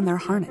rely on their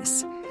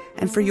harness.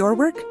 And for your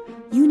work,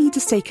 you need to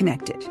stay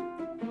connected.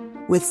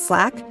 With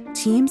Slack,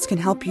 teams can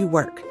help you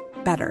work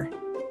better.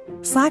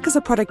 Slack is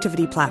a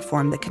productivity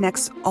platform that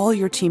connects all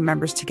your team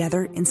members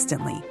together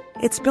instantly.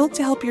 It's built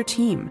to help your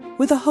team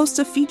with a host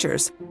of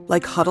features,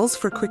 like huddles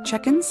for quick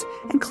check-ins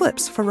and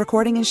clips for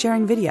recording and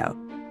sharing video.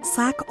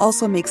 Slack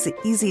also makes it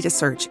easy to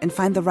search and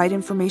find the right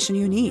information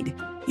you need.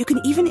 You can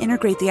even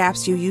integrate the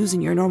apps you use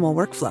in your normal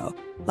workflow,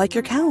 like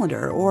your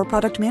calendar or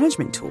product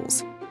management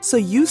tools, so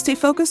you stay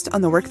focused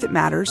on the work that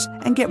matters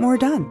and get more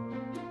done.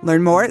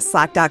 Learn more at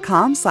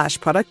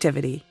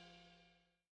slack.com/productivity.